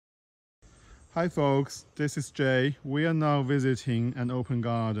Hi folks, this is Jay. We are now visiting an open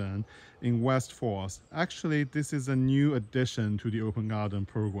garden in West Falls. Actually, this is a new addition to the open garden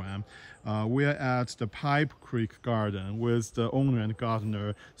program. We are at the Pipe Creek Garden with the owner and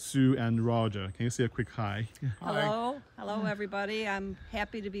gardener, Sue and Roger. Can you say a quick hi? Hello everybody. I'm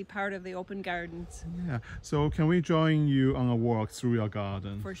happy to be part of the open gardens. Yeah, so can we join you on a walk through your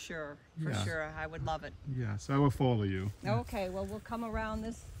garden? For sure, Yeah. I would love it. Yeah, so I will follow you. Okay, well we'll come around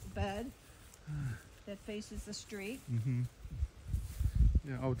this bed that faces the street.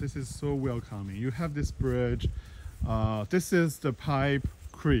 Yeah, oh, this is so welcoming. You have this bridge. This is the Pipe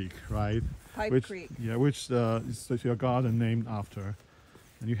Creek, right? Pipe Creek. Yeah, which is your garden named after.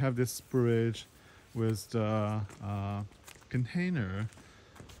 And you have this bridge with the container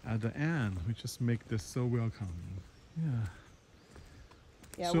at the end, which just make this so welcoming. Yeah.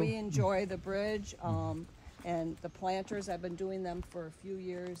 Yeah, So- we enjoy the bridge and the planters. I've been doing them for a few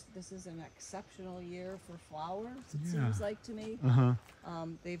years. This is an exceptional year for flowers, it Yeah. seems like to me.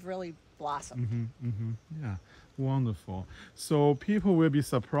 They've really blossomed. Yeah, wonderful. So people will be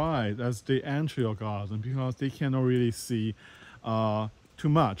surprised as they enter your garden because they cannot really see too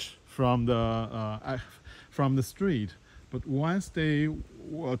much from the street. But once they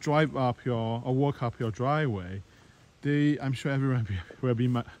drive up your or walk up your driveway, I'm sure everyone will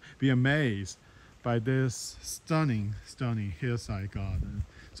be amazed by this stunning hillside garden.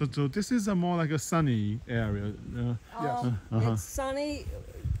 So this is a more like a sunny area. It's sunny.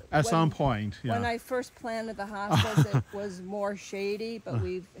 At some point, yeah. When I first planted the hostas, it was more shady, but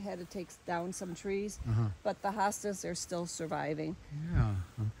we've had to take down some trees. But the hostas are still surviving. Yeah,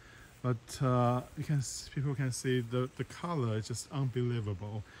 but people can see the color is just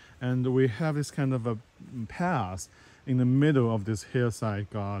unbelievable, and we have this kind of a path in the middle of this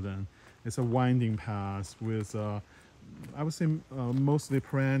hillside garden. It's a winding path with I would say mostly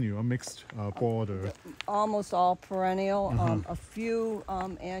perennial, a mixed border. Almost all perennial, a few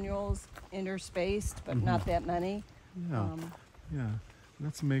annuals interspaced, but not that many. Yeah, yeah.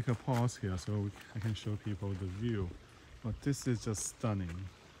 Let's make a pause here so I can show people the view. But this is just stunning.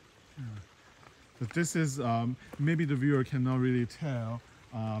 Yeah. So this is maybe the viewer cannot really tell,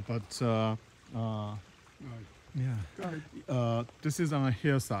 but yeah, this is on a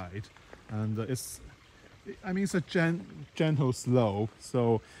hillside, and it's a gentle slope.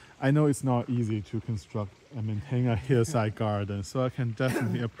 So I know it's not easy to construct and maintain a hillside garden. So I can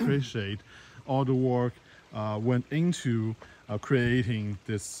definitely appreciate all the work went into creating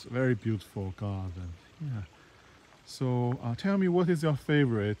this very beautiful garden. Yeah. So tell me, what is your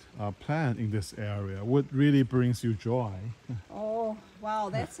favorite plant in this area? What really brings you joy? Oh, wow,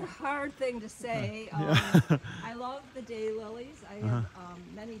 that's a hard thing to say. I love the daylilies. I have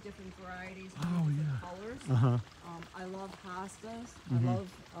many different varieties, many different colors. I love hostas. I love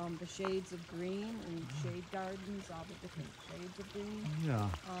the shades of green and shade gardens, all the different shades of green. Yeah.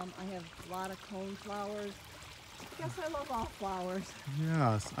 I have a lot of cone flowers. I guess I love all flowers.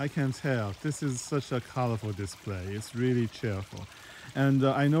 Yes, I can tell. This is such a colorful display. It's really cheerful. And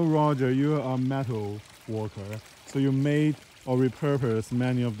I know, Roger, you're a metal worker. So you made or repurposed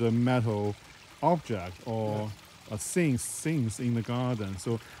many of the metal objects or things in the garden.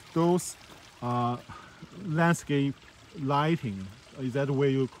 So those landscape lighting, is that the way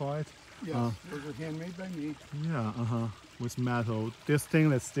you call it? Yes, those are handmade by me. Yeah, with metal. They're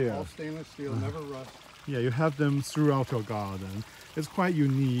stainless steel. All stainless steel, never rust. Yeah, you have them throughout your garden. It's quite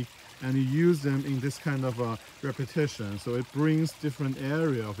unique, and you use them in this kind of repetition. So it brings different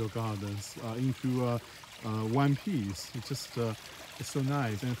area of your gardens into one piece. It's just it's so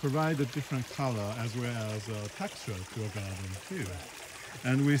nice, and provide a different color as well as texture to your garden too.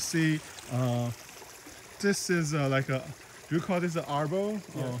 And we see this is like a. Do you call this an arbor?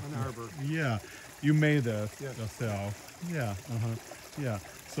 Yes, an arbor. Yeah, you made it Yes. yourself. Yeah, yeah.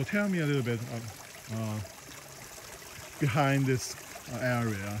 So tell me a little bit behind this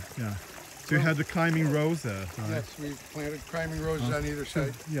area. Yeah. So you had the climbing roses, right? Yes, we planted climbing roses on either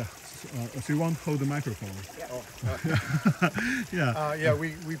side. Yeah. So you want to hold the microphone? Yeah. Yeah,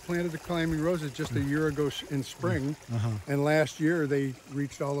 we planted the climbing roses just a year ago in spring, and last year they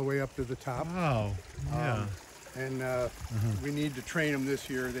reached all the way up to the top. Wow. Yeah. And we need to train them this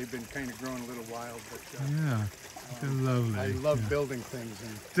year. They've been kind of growing a little wild, but Yeah. They're lovely. I love building things.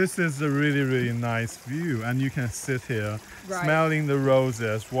 And This is a really nice view, and you can sit here Right. smelling the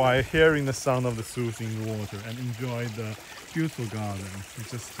roses while hearing the sound of the soothing water and enjoy the beautiful garden.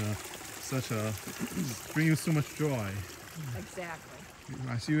 It's just bring you so much joy. Exactly.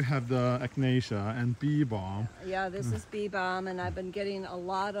 I see you have the echinacea and bee balm. Yeah, this is bee balm, and I've been getting a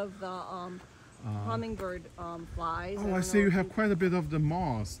lot of the hummingbird flies. Oh, don't I see know you if have quite a bit of the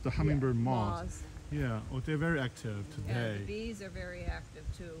moss, the hummingbird moss. moths. Yeah. Oh, they're very active And today. the bees are very active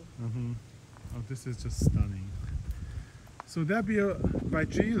too. Oh, this is just stunning. So that'd be a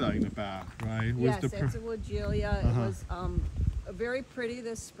Vigila in the back, right? Yes, the that's a woodgelia. It was very pretty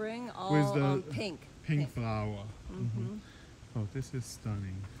this spring, all With the pink. pink flower. Oh, this is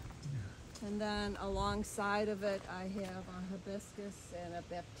stunning. And then alongside of it, I have a hibiscus and a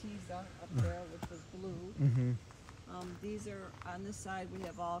baptisia up there, which is blue. These are, on this side, we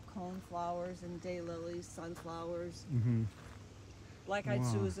have all cone flowers and daylilies, sunflowers, black-eyed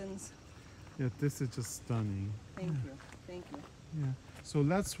Wow. Susans. Yeah, this is just stunning. Thank you, thank you. Yeah. So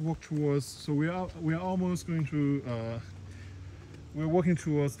let's walk towards. So we are almost going to. We're walking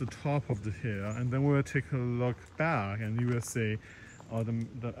towards the top of the hill, and then we'll take a look back, and you will see,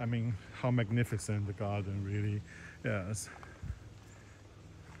 I mean, how magnificent the garden really is.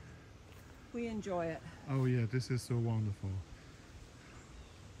 We enjoy it. Oh yeah, this is so wonderful.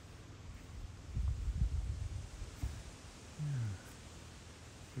 Yeah.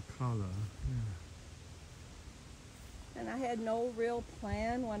 The color. Yeah. And I had no real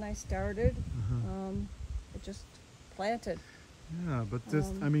plan when I started. It just planted. Yeah, but this,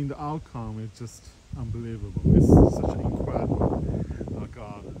 I mean, the outcome is just unbelievable. It's such an incredible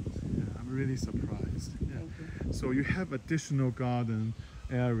garden. Yeah, I'm really surprised. Yeah. Thank you. So you have additional garden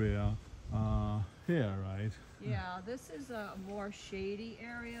area here, right? Yeah, this is a more shady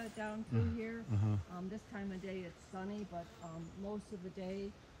area down through here. This time of day it's sunny, but most of the day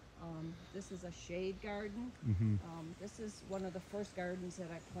this is a shade garden. This is one of the first gardens that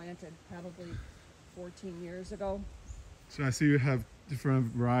I planted probably 14 years ago. So I see you have different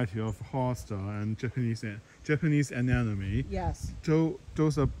variety of hosta and Japanese anemone. Yes, So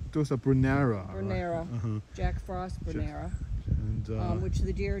those are Brunera. right? Brunera, Jack Frost Brunera, And which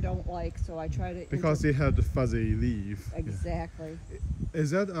the deer don't like, so I try to because they have the fuzzy leaf. Yeah. exactly.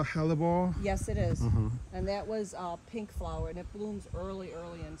 Is that a hellebore? Yes, it is. And that was pink flower, and it blooms early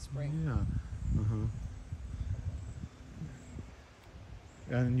in spring. Yeah.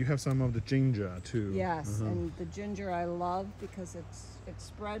 And you have some of the ginger too. Yes, and the ginger I love because it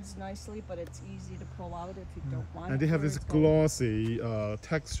spreads nicely, but it's easy to pull out if you don't want it. And they have where this it's going. glossy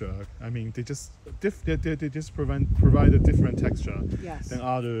texture. I mean, they just provide a different texture Yes. than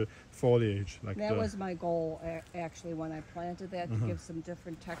other foliage like That was my goal actually when I planted that, to give some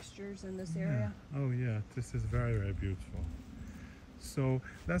different textures in this area. Oh yeah, this is very, very beautiful. So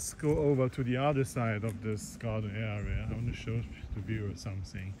let's go over to the other side of this garden area. I want to show the viewer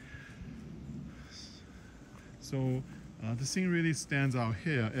something. So the thing really stands out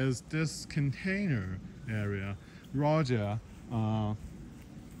here is this container area. Roger,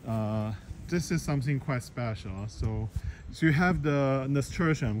 this is something quite special. So you have the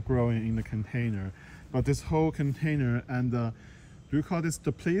nasturtium growing in the container, but this whole container and do you call this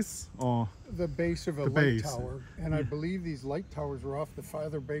the place or? The base of a The light base. tower, and I believe these light towers were off the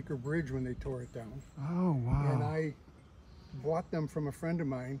Father Baker Bridge when they tore it down. Oh wow! And I bought them from a friend of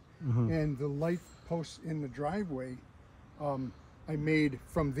mine, and the light posts in the driveway I made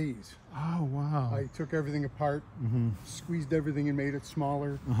from these. Oh wow! I took everything apart, squeezed everything and made it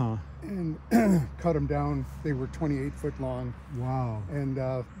smaller, and cut them down. They were 28 foot long, Wow! and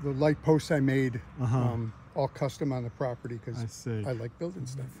the light posts I made all custom on the property I because see. I like building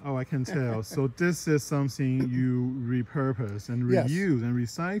stuff. Oh, I can tell. So this is something you repurpose and Yes. reuse and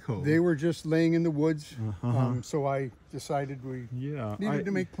recycle. They were just laying in the woods, so I decided we Yeah, needed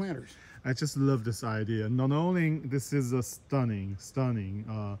to make planters. I just love this idea. Not only this is a stunning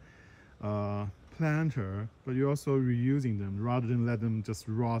planter, but you're also reusing them rather than let them just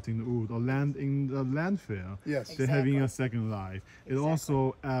rot in the wood or land in the landfill. Yes. They're having a Exactly. second life. It Exactly.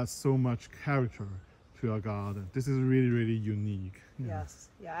 also adds so much character to your garden. This is really, really unique. Yeah. Yes,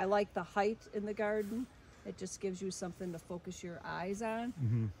 yeah, I like the height in the garden. It just gives you something to focus your eyes on,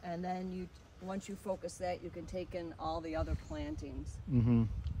 and then once you focus that, you can take in all the other plantings.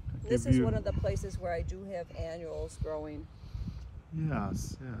 This is one of the places where I do have annuals growing.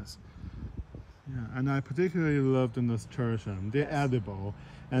 Yes, yes. Yeah, and I particularly love the nasturtium. They're Yes. edible,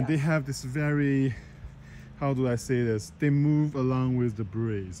 and they Yes. have this very, how do I say this? They move along with the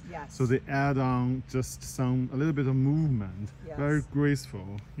breeze. Yes. So they add on just a little bit of movement. Yes. Very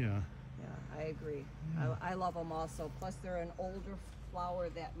graceful. Yeah. Yeah, I agree. I love them also. Plus, they're an older flower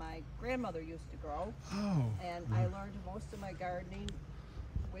that my grandmother used to grow, Oh. and I learned most of my gardening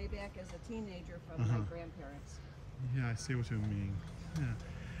way back as a teenager from my grandparents. Yeah, I see what you mean. Yeah.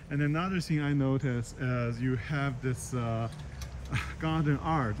 And another thing I noticed is you have this garden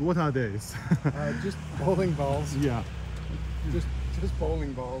art. What are these? Just bowling balls, Yeah. just just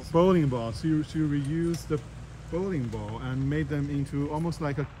bowling balls. Bowling balls. So you reuse the bowling ball and made them into almost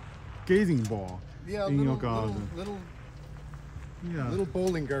like a gazing ball Yeah, in your garden. Yeah. Little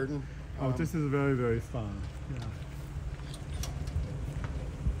bowling garden. Oh, this is very, very fun. Yeah.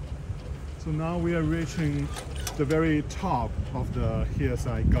 So now we are reaching the very top of the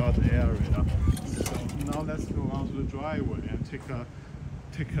hillside garden area. So now let's go out to the driveway and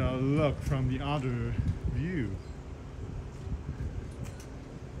take a look from the other view.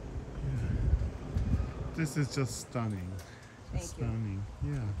 Yeah. This is just stunning. Thank you. Stunning.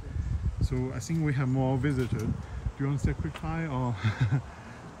 Yeah. So I think we have more visitors. Do you want to say a quick hi, or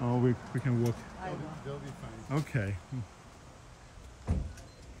or we can walk? They'll be fine. Okay.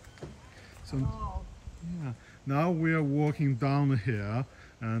 So Oh, yeah, now we are walking down here,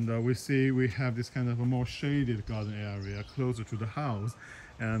 and we see we have this kind of a more shaded garden area closer to the house,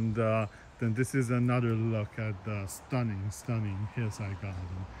 and then this is another look at the stunning hillside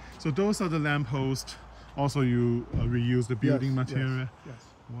garden. So those are the lampposts. Also, you reuse the building material. Yes.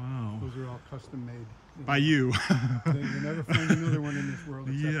 Wow. Those are all custom made. By you. You'll never find another one in this world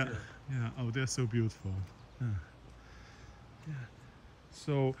except Yeah. here. Yeah. Oh, they're so beautiful. Yeah. Yeah.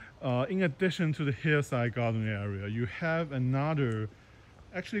 So, in addition to the hillside garden area, you have another,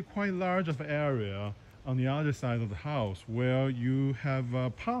 actually quite large of area on the other side of the house where you have a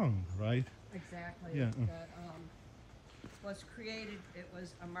pond, right? exactly. Yeah. That was created, it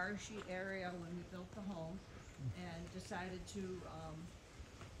was a marshy area when we built the home and decided to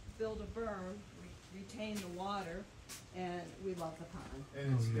build a berm, retain the water, and we love the pond.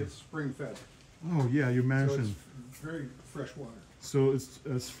 And it's spring fed. Oh, yeah, you So mentioned. it's very fresh water. So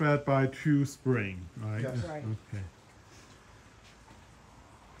it's fed by two spring, right? Yes. Right. Okay.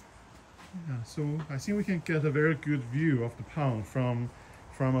 Yeah, so I think we can get a very good view of the pond from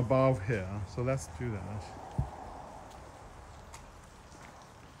above here. So let's do that.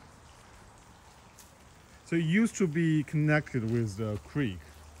 So it used to be connected with the creek.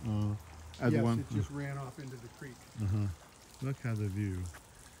 At Yes, one. it just ran off into the creek. Look at the view.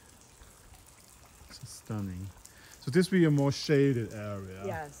 It's stunning. So this will be a more shaded area.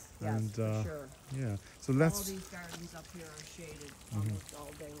 Yes, yes, And, for sure. Yeah. So All let's these gardens up here are shaded almost all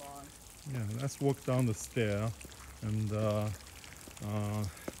day long. let's walk down the stair and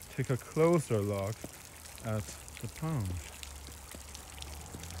take a closer look at the pond.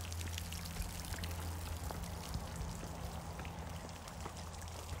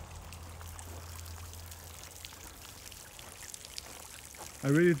 I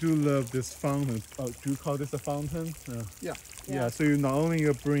really do love this fountain. Oh, do you call this a fountain? Yeah. Yeah. So you not only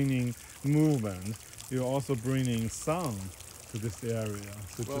you're bringing movement, you're also bringing sound to this area.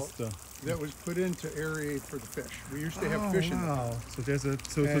 So Well, just that was put in to aerate for the fish. We used to have fish in there. wow. So there's a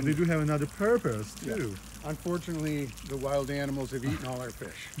so And- they do have another purpose Yeah. too. Unfortunately, the wild animals have eaten all our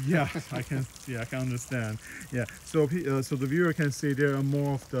fish. Yeah, I can understand. Yeah. So so the viewer can see there are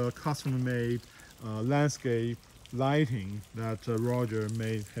more of the custom-made landscape lighting that Roger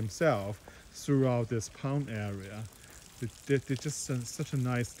made himself throughout this pond area. They're just such a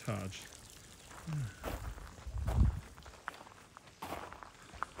nice touch.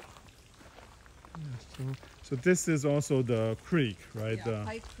 So this is also the creek, right? Yeah,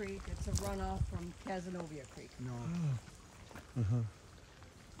 Pike Creek, it's a runoff from Cazenovia Creek. No.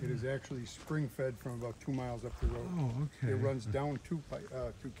 It is actually spring fed from about 2 miles up the road. Oh, okay. It runs down to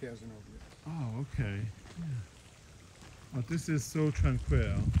Cazenovia. Oh, okay. Yeah. Oh, this is so tranquil.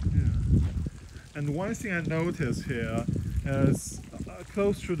 Yeah. And one thing I noticed here is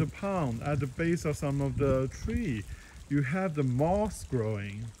close to the pond, at the base of some of the tree, you have the moss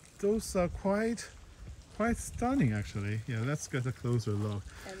growing. Those are quite stunning, actually. Yeah, let's get a closer look.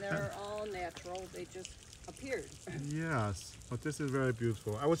 And they're all natural, they just appeared. Yes, but this is very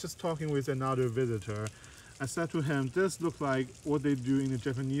beautiful. I was just talking with another visitor. I said to him, this looks like what they do in the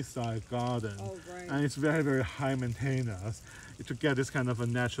Japanese style garden. Oh, right. And it's very, very high maintenance to get this kind of a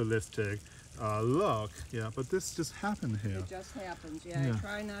naturalistic look. Yeah, but this just happened here. It just happens, yeah. Yeah. I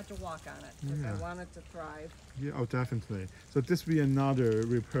try not to walk on it because Yeah. I want it to thrive. Yeah, oh, definitely. So this will be another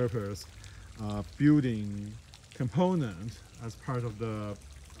repurposed building component as part of the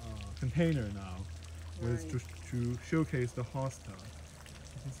container now, with Right. to showcase the hosta.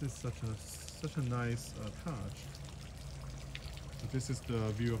 This is such a nice touch. So this is the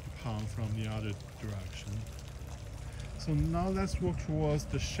view of the pond from the other direction. So now let's walk towards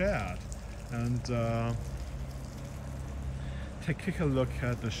the shed and take a look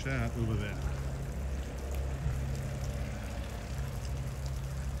at the shed over there.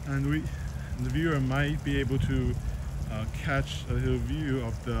 And the viewer might be able to catch a little view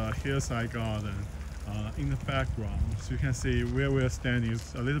of the hillside garden in the background. So you can see where we're standing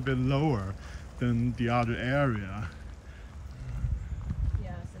is a little bit lower than the other area.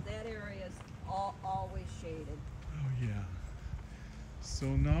 Yeah, so that area is always shaded. Oh yeah. So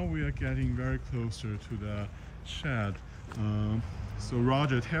now we are getting very closer to the shed. So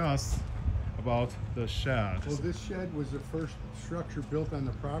Roger, tell us about the shed. Well, this shed was the first structure built on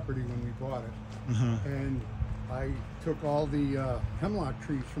the property when we bought it. And I took all the hemlock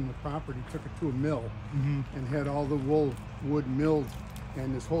trees from the property, took it to a mill, and had all the wood milled.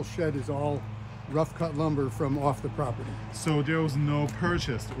 And this whole shed is all rough cut lumber from off the property. So there was no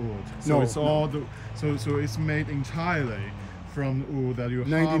purchased wood. So No, it's all the so it's made entirely from wood that you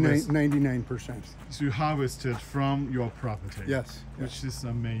harvest. 99%. So you harvested from your property. Yes. Which is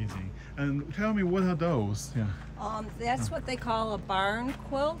amazing. And tell me, what are those? Yeah. That's what they call a barn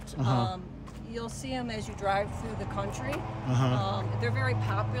quilt. You'll see them as you drive through the country. They're very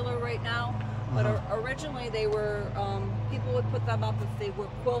popular right now, but originally they were, people would put them up if they were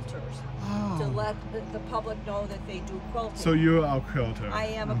quilters to let the public know that they do quilting. So you're a quilter. I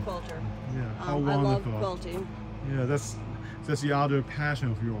am a quilter. Yeah, how I wonderful. love quilting. Yeah, that's the other passion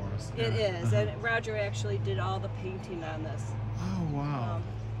of yours. It Yeah. is, and Roger actually did all the painting on this. Oh wow,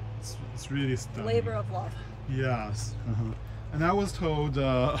 it's really stunning. Labor of love. Yes. And I was told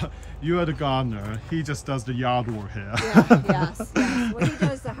you are the gardener. He just does the yard work here. Yeah, yes. Well, he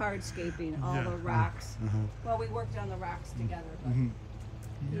does the hardscaping, all Yeah. the rocks. Well, we worked on the rocks together, but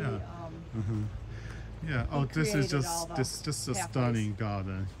Yeah. he, Yeah. Oh, this is created all the just a pathways. stunning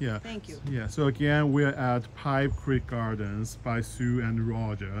garden. Yeah. Thank you. Yeah. So again, we're at Pipe Creek Gardens by Sue and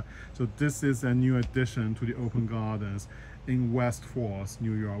Roger. So this is a new addition to the open gardens in West Falls,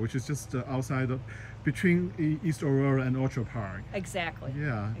 New York, which is just outside of, between East Aurora and Orchard Park. Exactly.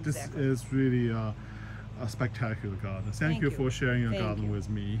 Yeah. This Exactly. is really a spectacular garden. Thank you you. for sharing your Thank garden you. with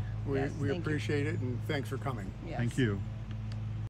me. We Yes, thank you. appreciate it, and thanks for coming. Yes. Thank you.